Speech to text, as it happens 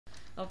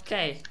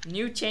Okay,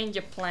 new change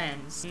of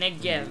plans.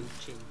 Negev. New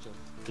change of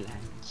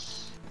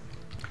plans.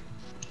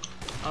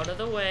 Out of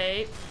the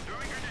way.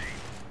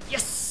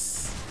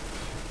 Yes!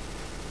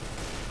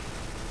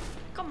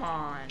 Come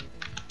on.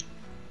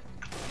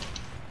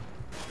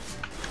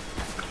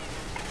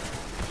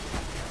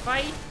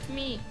 Fight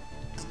me.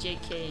 It's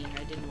JKing.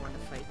 I didn't want to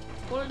fight.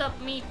 Hold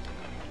up meat.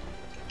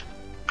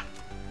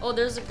 Oh,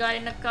 there's a guy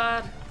in a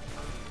car.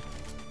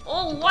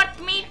 Oh, what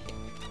meat?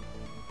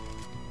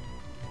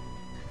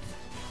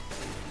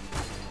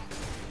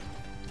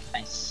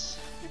 Nice.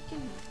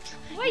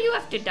 Why you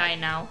have to die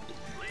now?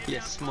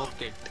 Yes, smoke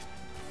it.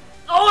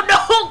 Oh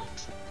no!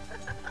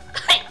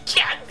 I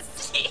can't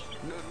see.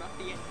 No, not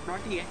yet.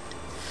 Not yet.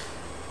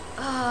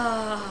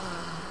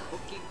 Ah.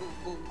 Okay, go,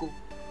 go, go.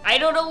 I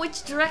don't know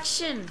which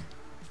direction.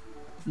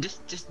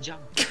 Just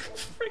jump.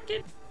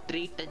 Freaking.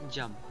 Straight and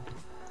jump.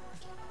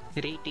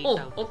 Rate it Oh,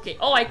 out. okay.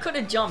 Oh, I could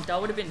have jumped. I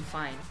would have been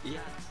fine. Yeah.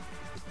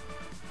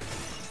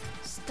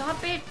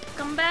 Stop it.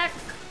 Come back.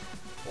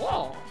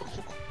 Whoa.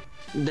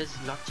 There's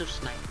lots of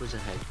snipers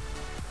ahead.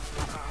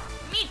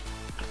 Meat.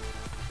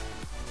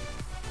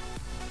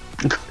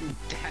 God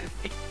damn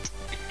it.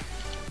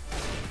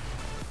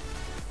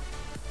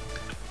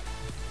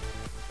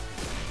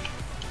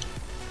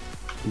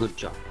 Good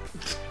job.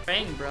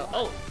 Bang, bro.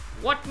 Oh,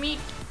 what meat?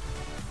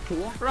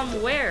 What?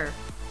 From where?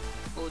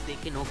 Oh, they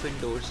can open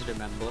doors,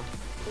 remember?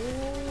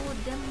 Oh,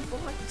 them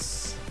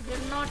bots.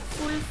 They're not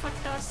full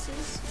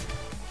patatas.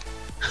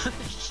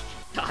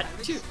 Got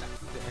I'm to.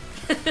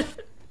 stuck there.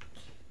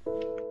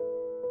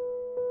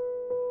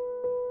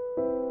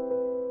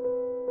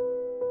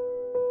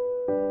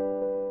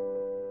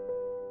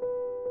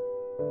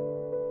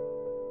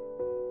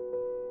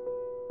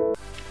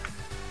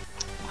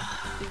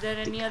 Is there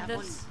They any have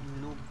others?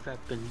 on noob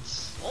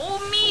weapons. Oh,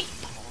 meat!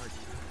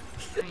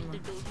 Behind the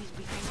door, he's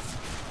behind.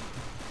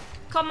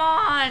 Come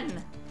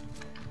on!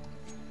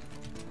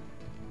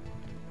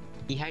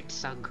 He had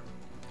Sug.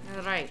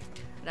 Right,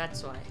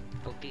 that's why.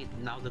 Okay,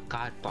 now the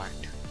car part.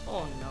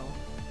 Oh no.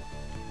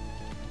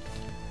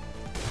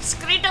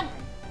 Screedum!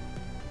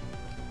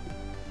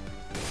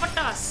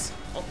 Patas!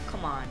 Oh,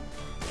 come on.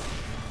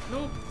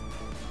 No.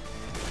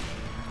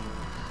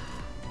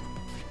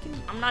 Freaking,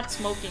 I'm not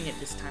smoking it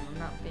this time. I'm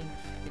not being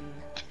freaking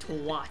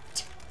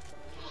twat.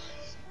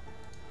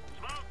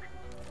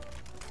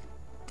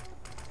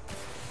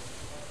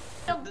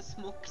 The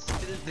smoke is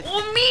still there.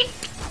 Oh, meat!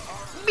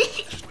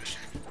 Meat!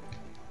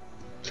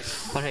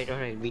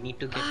 Alright, we need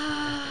to get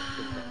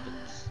good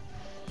weapons.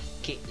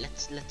 Okay,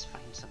 let's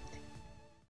find something.